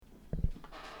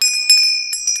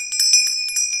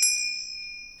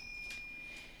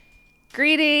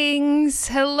Greetings,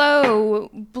 hello,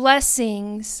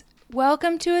 blessings.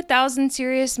 Welcome to 1,000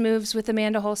 Serious Moves with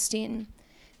Amanda Holstein.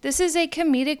 This is a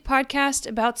comedic podcast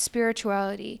about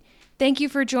spirituality. Thank you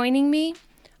for joining me.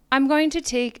 I'm going to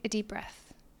take a deep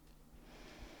breath.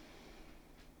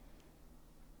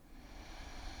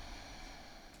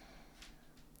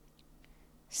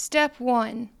 Step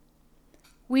 1.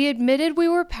 We admitted we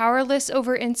were powerless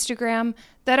over Instagram,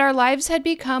 that our lives had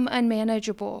become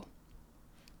unmanageable.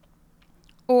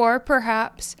 Or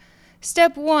perhaps,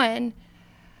 step 1,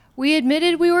 we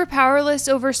admitted we were powerless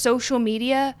over social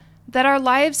media, that our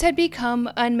lives had become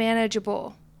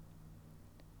unmanageable.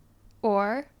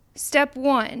 Or, step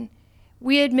 1,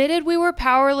 we admitted we were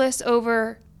powerless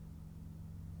over,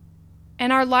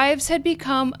 and our lives had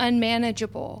become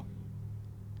unmanageable.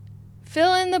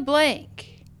 Fill in the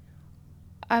blank.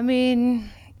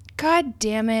 God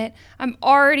damn it, I'm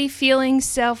already feeling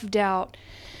self-doubt.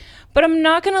 But I'm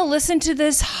not going to listen to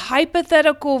this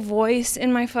hypothetical voice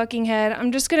in my fucking head.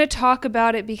 I'm just going to talk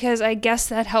about it because I guess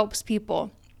that helps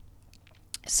people.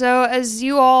 So as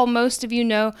most of you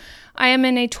know, I am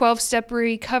in a 12-step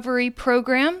recovery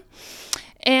program.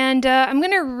 And I'm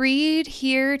going to read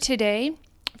here today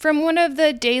from one of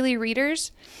the daily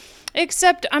readers.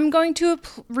 Except I'm going to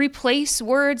replace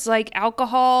words like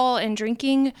alcohol and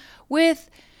drinking with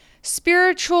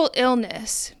spiritual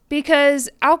illness, because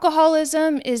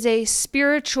alcoholism is a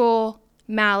spiritual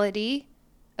malady,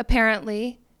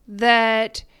 apparently,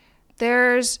 that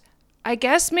there's, I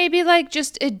guess, maybe like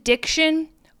just addiction,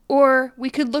 or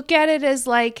we could look at it as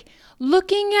like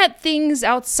looking at things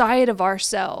outside of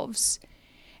ourselves.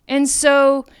 And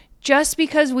so just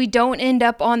because we don't end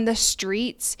up on the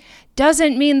streets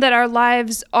doesn't mean that our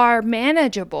lives are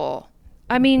manageable.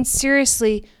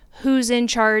 Seriously, who's in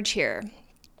charge here?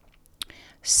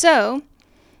 So,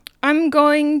 I'm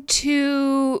going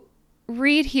to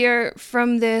read here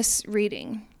from this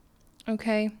reading,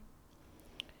 okay?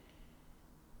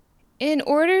 In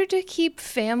order to keep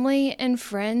family and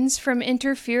friends from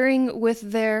interfering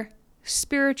with their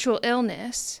spiritual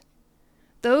illness,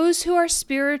 those who are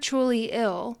spiritually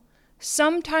ill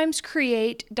sometimes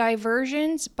create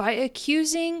diversions by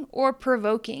accusing or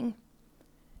provoking.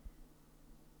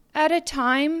 At a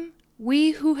time,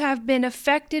 we who have been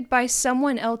affected by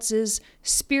someone else's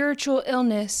spiritual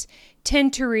illness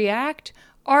tend to react,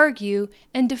 argue,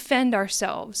 and defend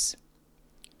ourselves.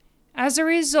 As a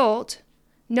result,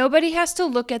 nobody has to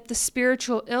look at the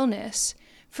spiritual illness,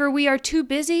 for we are too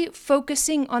busy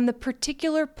focusing on the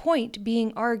particular point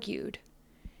being argued.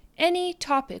 Any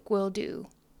topic will do.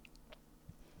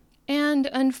 And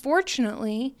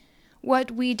unfortunately, what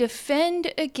we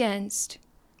defend against,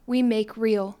 we make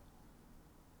real.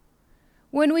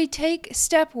 When we take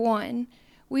step 1,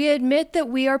 we admit that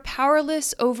we are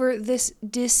powerless over this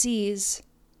disease.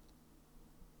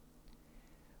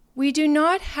 We do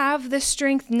not have the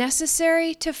strength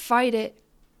necessary to fight it.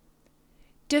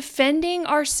 Defending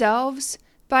ourselves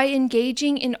by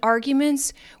engaging in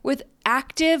arguments with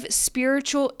active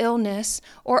spiritual illness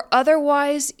or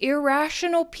otherwise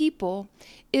irrational people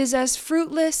is as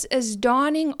fruitless as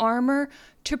donning armor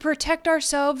to protect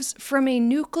ourselves from a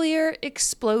nuclear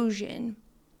explosion.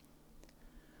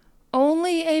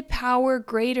 Only a power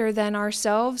greater than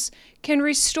ourselves can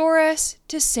restore us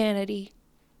to sanity.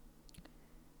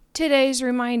 Today's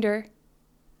reminder: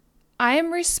 I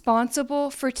am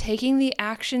responsible for taking the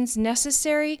actions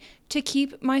necessary to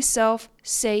keep myself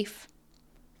safe.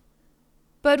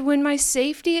 But when my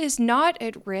safety is not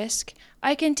at risk,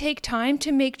 I can take time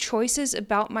to make choices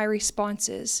about my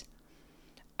responses.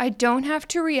 I don't have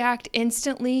to react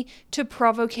instantly to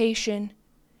provocation,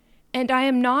 and I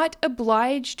am not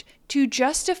obliged to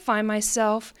justify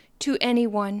myself to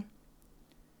anyone.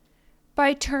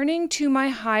 By turning to my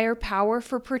higher power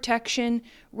for protection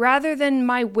rather than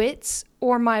my wits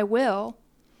or my will,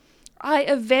 I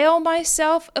avail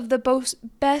myself of the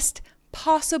best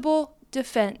possible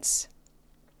defense.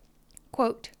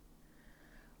 Quote,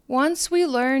 once we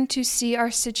learned to see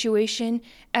our situation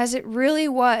as it really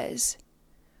was,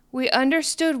 we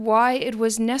understood why it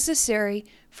was necessary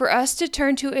for us to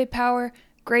turn to a power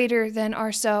greater than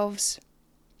ourselves.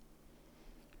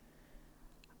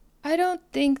 I don't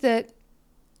think that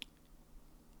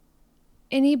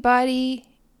anybody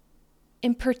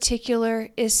in particular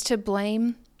is to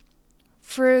blame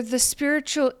for the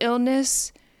spiritual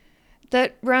illness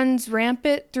that runs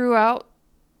rampant throughout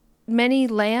many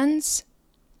lands.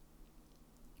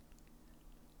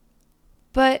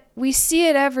 But we see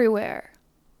it everywhere.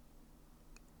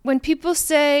 When people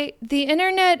say the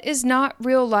internet is not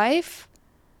real life,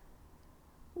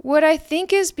 what I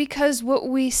think is because what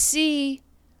we see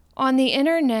on the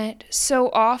internet so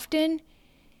often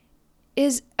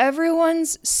is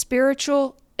everyone's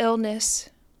spiritual illness,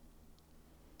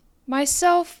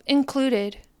 myself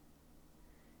included.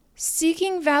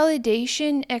 Seeking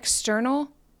validation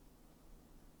external,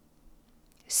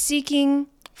 seeking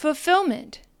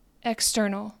fulfillment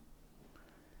external.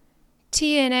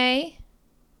 TNA,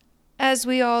 as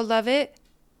we all love it.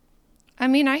 I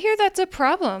mean, I hear that's a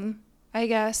problem, I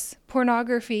guess.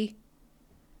 Pornography.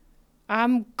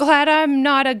 I'm glad I'm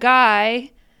not a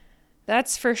guy,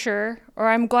 that's for sure. Or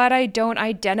I'm glad I don't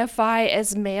identify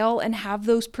as male and have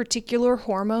those particular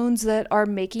hormones that are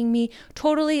making me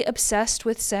totally obsessed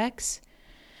with sex.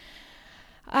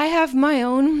 I have my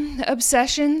own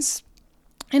obsessions,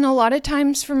 and a lot of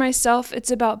times for myself,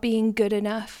 it's about being good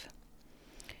enough.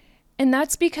 And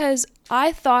that's because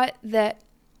I thought that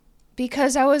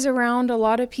because I was around a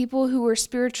lot of people who were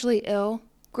spiritually ill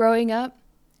growing up,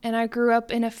 and I grew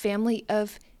up in a family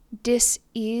of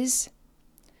dis-ease,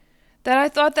 that I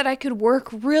thought that I could work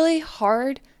really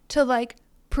hard to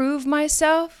prove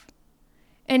myself.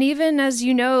 And even as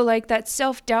you know, that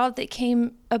self-doubt that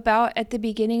came about at the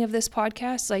beginning of this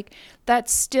podcast,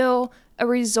 that's still a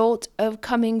result of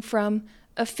coming from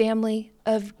a family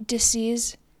of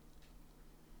disease.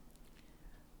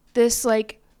 This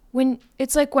when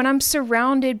I'm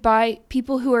surrounded by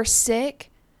people who are sick,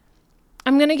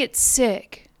 I'm going to get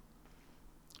sick.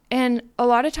 And a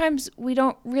lot of times we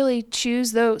don't really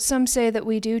choose, though some say that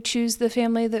we do choose the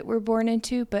family that we're born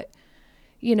into, but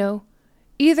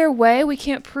either way, we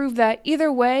can't prove that.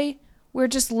 Either way, we're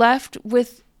just left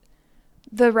with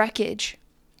the wreckage.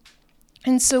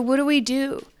 And so what do we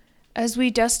do as we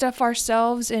dust off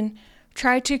ourselves and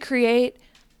try to create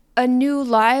a new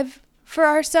life for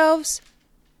ourselves?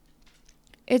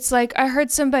 It's I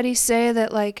heard somebody say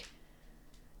that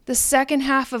the second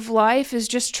half of life is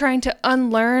just trying to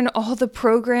unlearn all the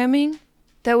programming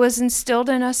that was instilled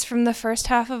in us from the first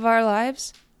half of our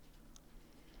lives.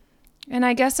 And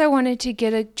I guess I wanted to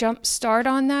get a jump start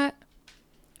on that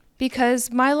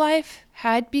because my life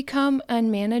had become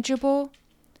unmanageable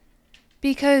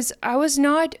because I was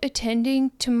not attending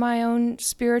to my own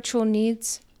spiritual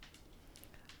needs.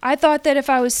 I thought that if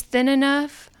I was thin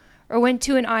enough or went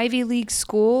to an Ivy League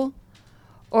school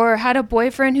or had a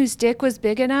boyfriend whose dick was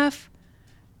big enough,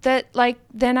 that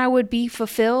then I would be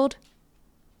fulfilled.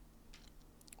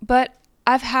 But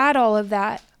I've had all of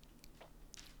that.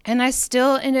 And I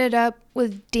still ended up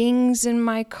with dings in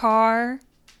my car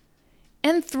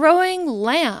and throwing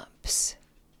lamps.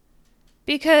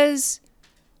 Because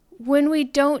when we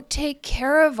don't take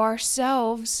care of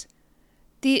ourselves,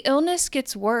 the illness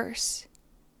gets worse.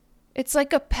 It's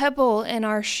like a pebble in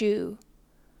our shoe,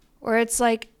 or it's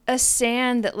like a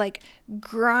sand that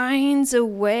grinds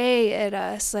away at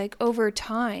us over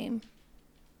time.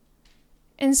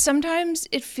 And sometimes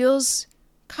it feels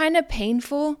kind of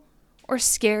painful or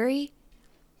scary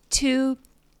to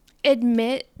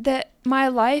admit that my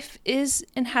life is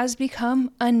and has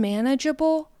become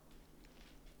unmanageable.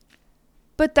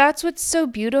 But that's what's so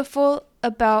beautiful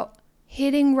about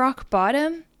hitting rock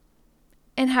bottom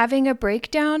and having a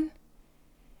breakdown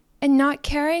and not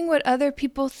caring what other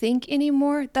people think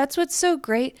anymore. That's what's so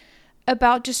great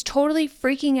about just totally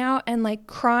freaking out and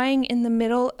crying in the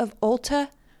middle of Ulta,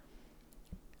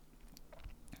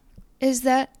 is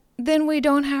that then we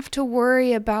don't have to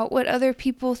worry about what other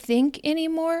people think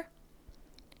anymore.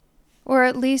 Or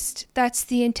at least that's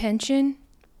the intention.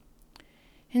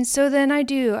 And so then I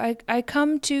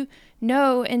come to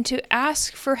know and to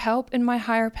ask for help in my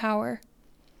higher power.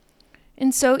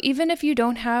 And so even if you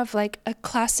don't have a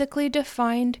classically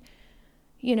defined,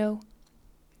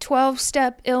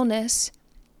 12-step illness,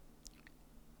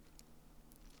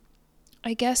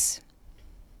 I guess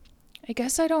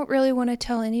I don't really want to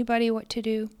tell anybody what to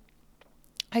do.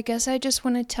 I guess I just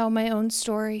want to tell my own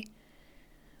story,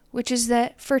 which is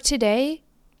that for today,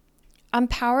 I'm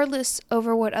powerless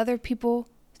over what other people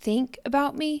think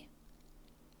about me.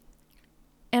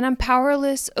 And I'm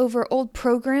powerless over old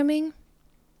programming.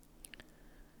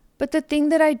 But the thing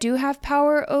that I do have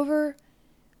power over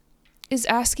is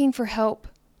asking for help.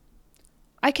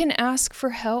 I can ask for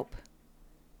help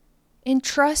and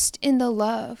trust in the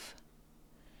love.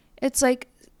 It's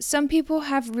some people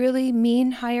have really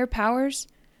mean higher powers,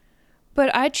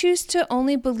 but I choose to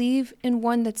only believe in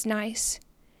one that's nice.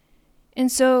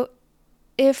 And so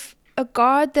if a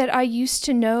God that I used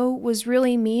to know was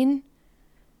really mean,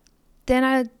 then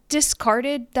I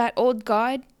discarded that old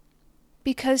God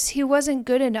because he wasn't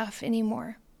good enough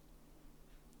anymore.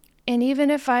 And even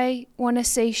if I want to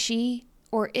say she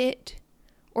or it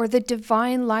or the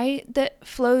divine light that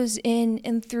flows in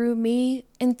and through me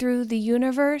and through the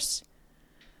universe,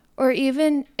 Or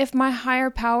even if my higher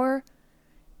power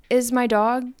is my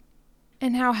dog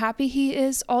and how happy he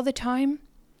is all the time,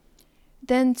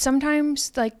 then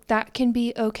sometimes like that can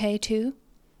be okay too.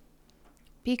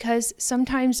 Because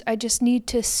sometimes I just need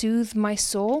to soothe my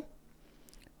soul,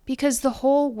 because the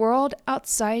whole world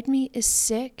outside me is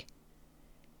sick.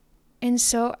 And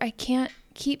so I can't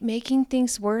keep making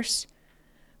things worse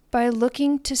by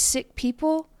looking to sick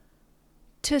people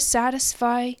to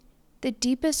satisfy the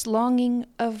deepest longing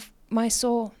of my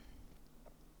soul.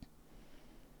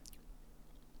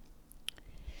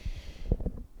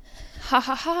 Ha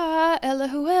ha ha,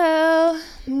 LOL.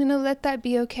 I'm going to let that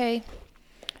be okay.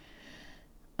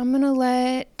 I'm going to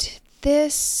let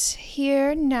this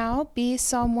here now be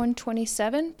Psalm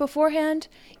 127. Beforehand,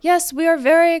 yes, we are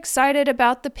very excited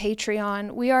about the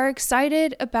Patreon. We are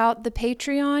excited about the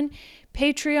Patreon,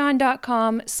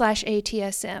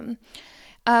 patreon.com/ATSM.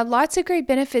 Lots of great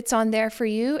benefits on there for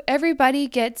you. Everybody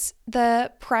gets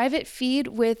the private feed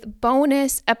with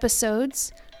bonus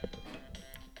episodes.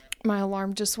 My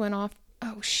alarm just went off.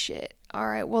 Oh, shit. All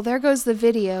right. Well, there goes the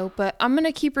video, but I'm going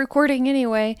to keep recording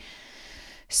anyway.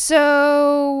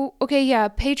 So, okay, yeah,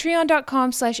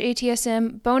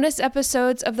 patreon.com/ATSM, bonus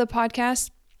episodes of the podcast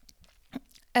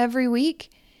every week.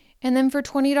 And then for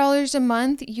 $20 a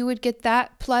month, you would get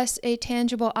that plus a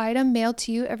tangible item mailed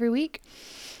to you every week.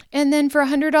 And then for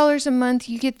 $100 a month,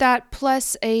 you get that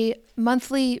plus a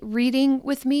monthly reading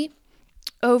with me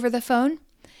over the phone.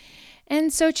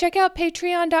 And so check out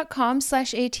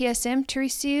patreon.com/ATSM to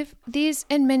receive these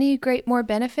and many great more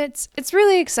benefits. It's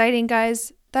really exciting,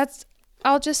 guys.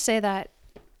 I'll just say that,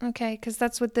 okay, because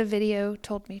that's what the video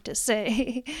told me to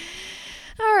say.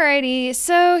 Alrighty,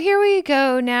 so here we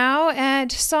go now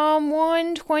at Psalm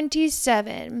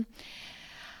 127.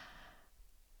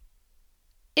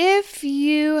 If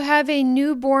you have a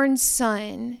newborn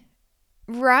son,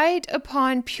 write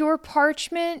upon pure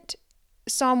parchment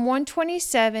Psalm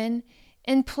 127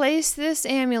 and place this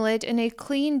amulet in a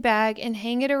clean bag and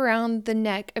hang it around the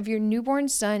neck of your newborn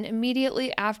son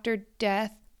immediately after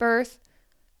birth,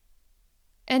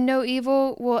 and no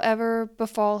evil will ever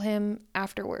befall him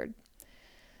afterward.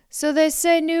 So they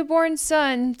say newborn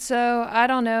son, so I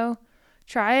don't know.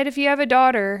 Try it if you have a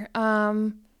daughter.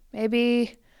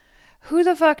 Maybe who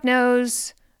the fuck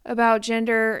knows about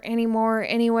gender anymore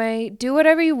anyway. Do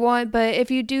whatever you want, but if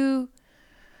you do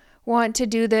want to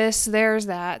do this, there's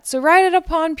that. So write it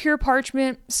upon pure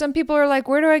parchment. Some people are like,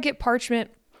 where do I get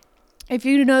parchment? If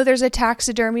you know there's a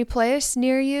taxidermy place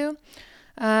near you,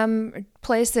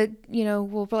 place that,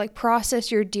 will like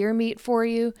process your deer meat for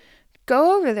you,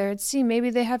 go over there and see.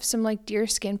 Maybe they have some like deer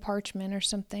skin parchment or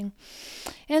something.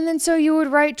 And then so you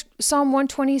would write Psalm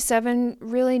 127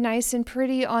 really nice and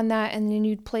pretty on that, and then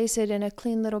you'd place it in a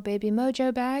clean little baby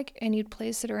mojo bag, and you'd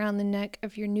place it around the neck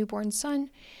of your newborn son,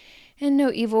 and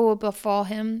no evil will befall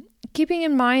him. Keeping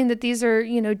in mind that these are,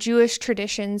 Jewish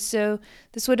traditions, so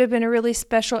this would have been a really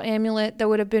special amulet that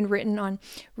would have been written on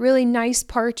really nice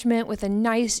parchment with a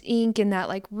nice ink and that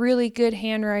like really good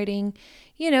handwriting,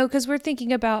 because we're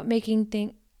thinking about making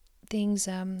things,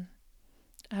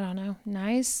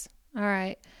 nice. All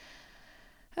right.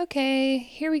 Okay,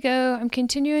 here we go. I'm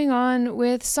continuing on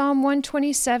with Psalm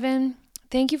 127.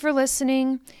 Thank you for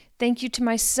listening. Thank you to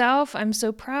myself. I'm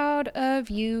so proud of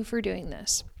you for doing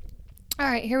this. All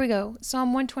right, here we go.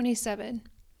 Psalm 127.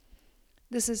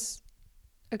 This is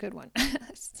a good one.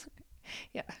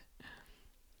 Yeah.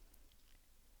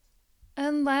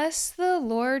 Unless the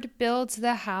Lord builds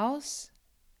the house,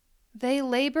 they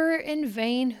labor in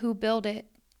vain who build it.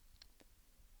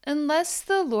 Unless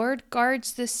the Lord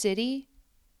guards the city,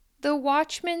 the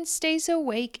watchman stays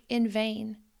awake in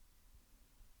vain.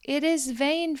 It is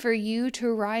vain for you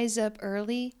to rise up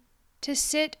early, to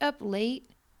sit up late,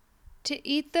 to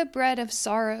eat the bread of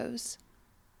sorrows,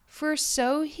 for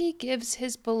so he gives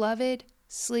his beloved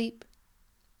sleep.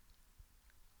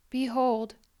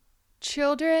 Behold,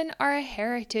 children are a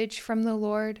heritage from the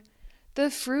Lord.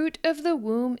 The fruit of the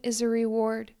womb is a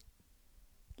reward.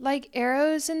 Like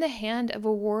arrows in the hand of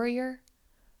a warrior,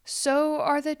 so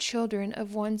are the children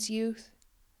of one's youth.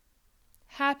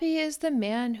 Happy is the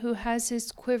man who has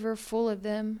his quiver full of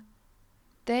them.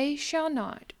 They shall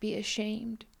not be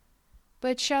ashamed,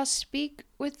 but shall speak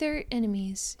with their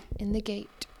enemies in the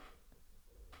gate.